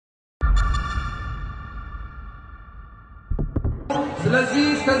ስለዚህ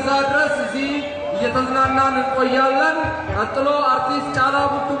እስከዛ ድረስ እዚህ እየተዝናናን እንቆያለን። ቀጥሎ አርቲስት ጫላ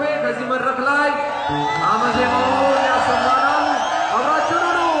ቡልቱሜ ከዚህ መድረክ ላይ አመዜማውን ያሰማናል። አብራችሁን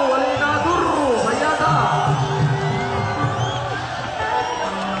ሁኑ። ወሊና ዱሩ ፈያታ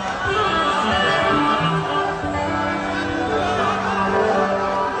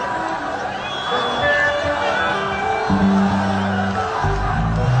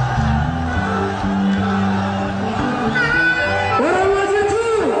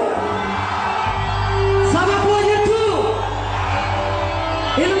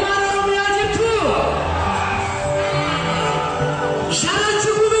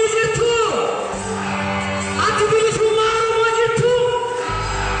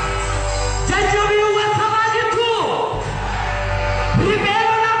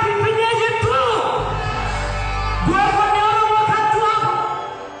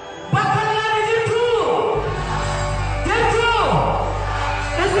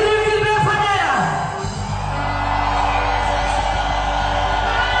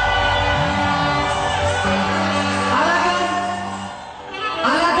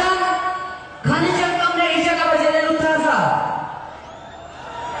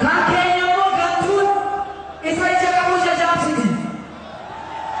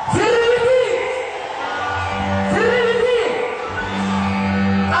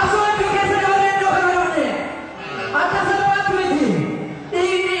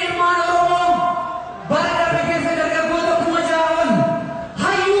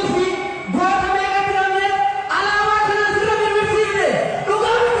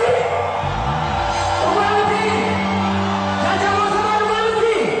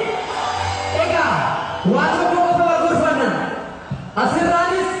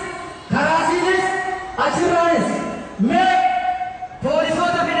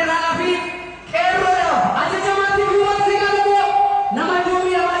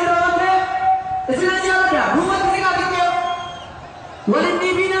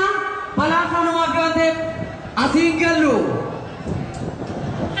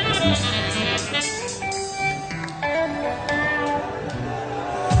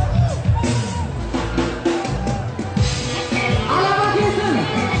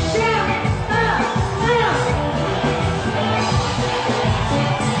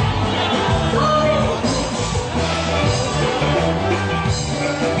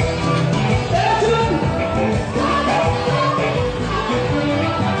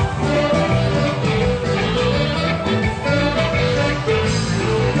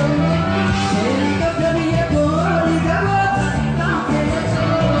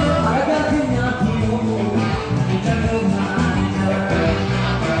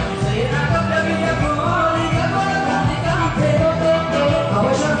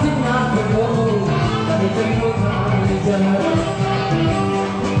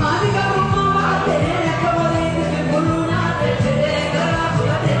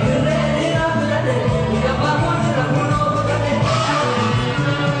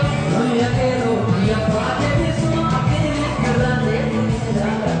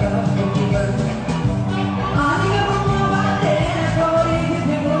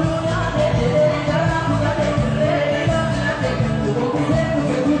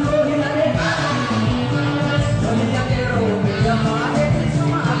Yeah.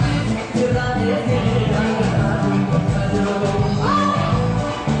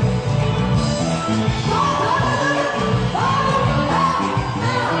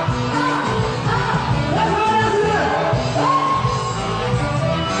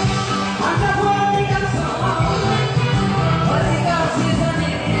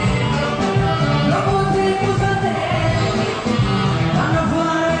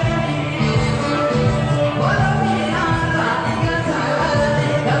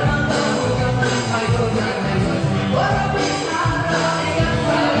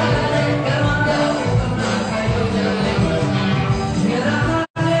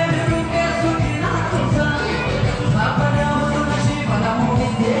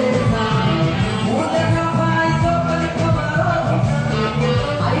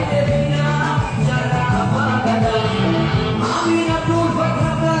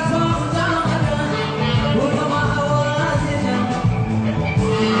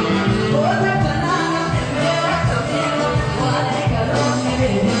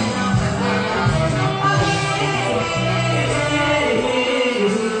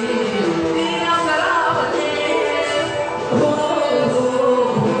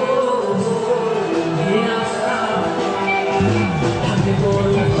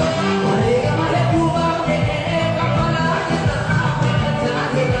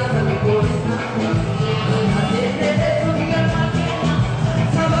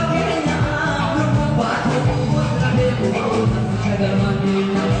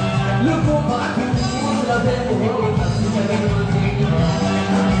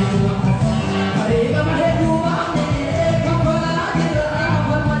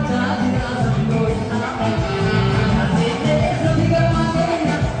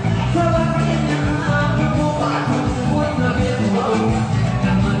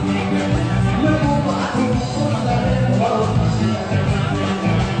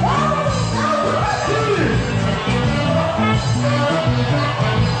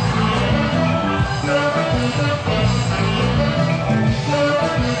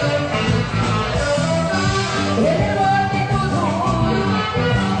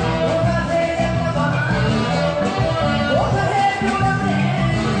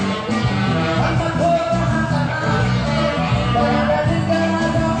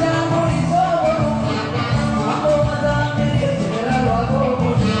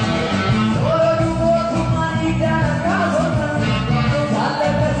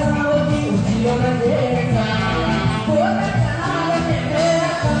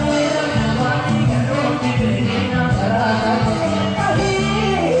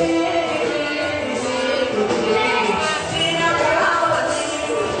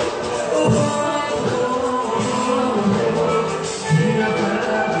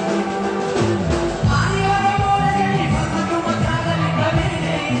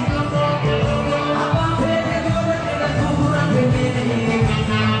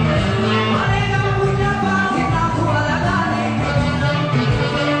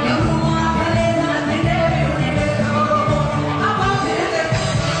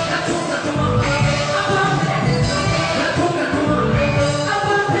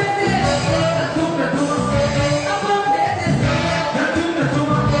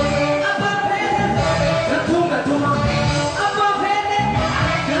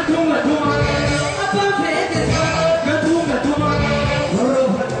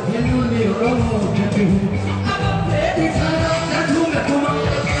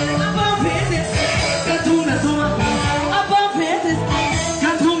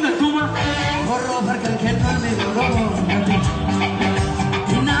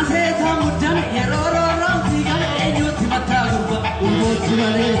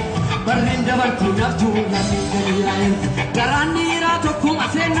 simale barrin dabartu naftu lamin galiyaye garani rato kuma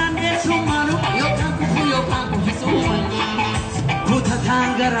senan desumanu yokan kufu Kota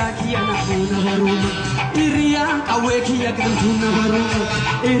tangara kia na baruma iriyan kawe kia gantuna baruma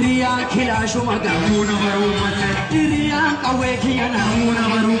iriyan kilasho magantuna baruma iriyan kawe kia na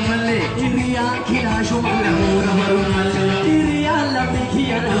baruma le iriyan kilasho magantuna baruma iriyan labi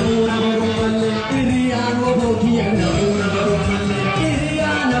kia na baruma le iriyan wobo kia na baruma le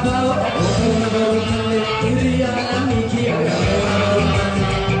iriyan nabawa na baruma le iriyan labi kia na baruma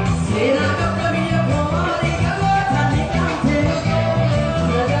le sena kapamiya pomari kagota nikante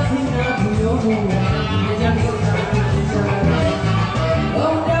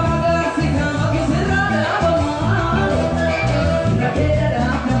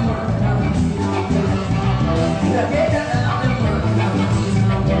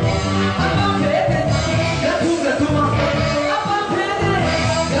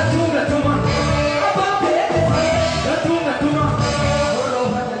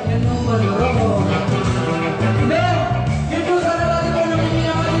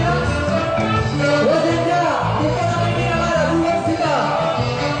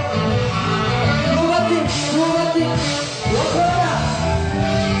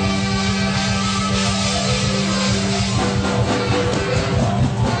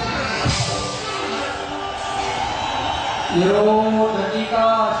Yo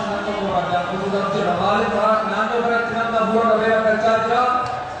ketika senang kemudian aku sudah ceramah berat nanti berat nanti buat apa yang kerja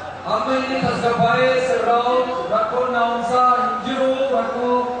apa ini tasgabai serau rakon naunsa hinjiru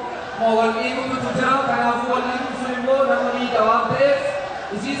rakon mawal ibu tu cerah karena aku wal ibu sulimbo nama ini jawab deh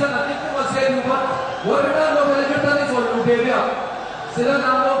isi sana nanti tu masih rumah warna lo kalau kita ni soal udara sila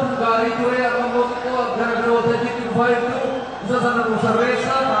nama pungkari tu ya kamu tu gara-gara waktu itu buat itu bisa sana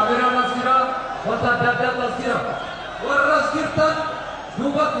usaresa kamera masira waktu ada masira Waras kirtan,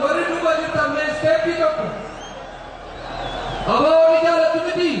 dubat wari dubat kirtan main step itu. Abang ni jalan tu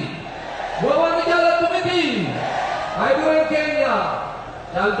mesti, bawa ni jalan tu mesti. Ayo yang Kenya,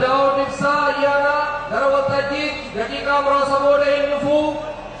 jauh niksa iana, darawat tajik, jadi kamera sabode info,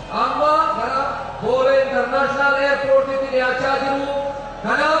 amma karena Bole International Airport itu dia cajiru,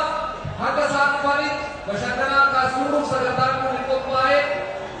 karena harga sangat panik, bersama kasuruk sekitar ikut baik.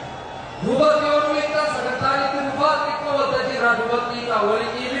 Dubat yang kita sekitar itu dubat itu wajib dubat kita wali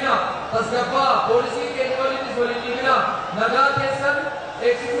ibina tasgapa polisi capabilities wali ibina naga kesan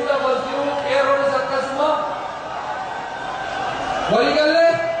executive wazir air sakka semua wali galle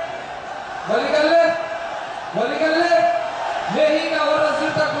यही का वाला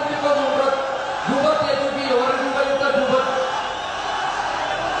सिर्फ कुछ को दुबत ये जो भी और दुबत का दुबत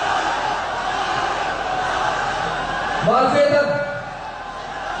बालसेदर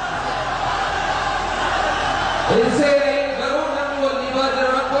इनसे गरुड़ नंबर वो निवास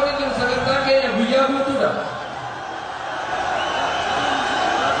रखोनी जो सकता के बिया बुतुड़ा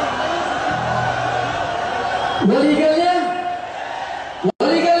वली गलें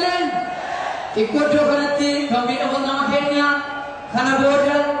ikut berarti kami nak nama Kenya karena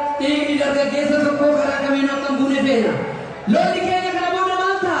border tinggi dari desa Soko karena kami nak tembune pena lo di Kenya karena border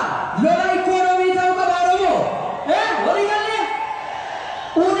Malta lo ekonomi tahu kabar lo boleh kan ni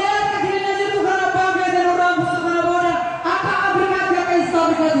udah kecil aja tu karena bangga dan orang butuh karena border apa Afrika dia kan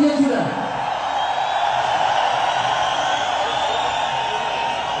stabilitas dia sudah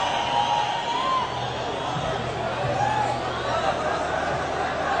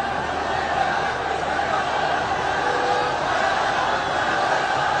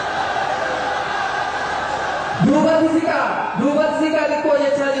Dubat sika di ko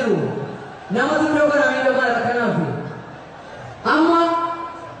ya chajiru nama tu program ini dogar rakana fu amma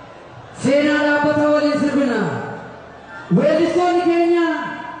sena la patawali sirbina wedison Kenya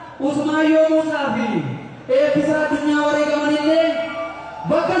usmayo musafi bisa dunia wari gamanile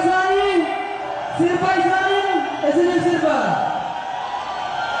bakasani sirpai sani esene sirpa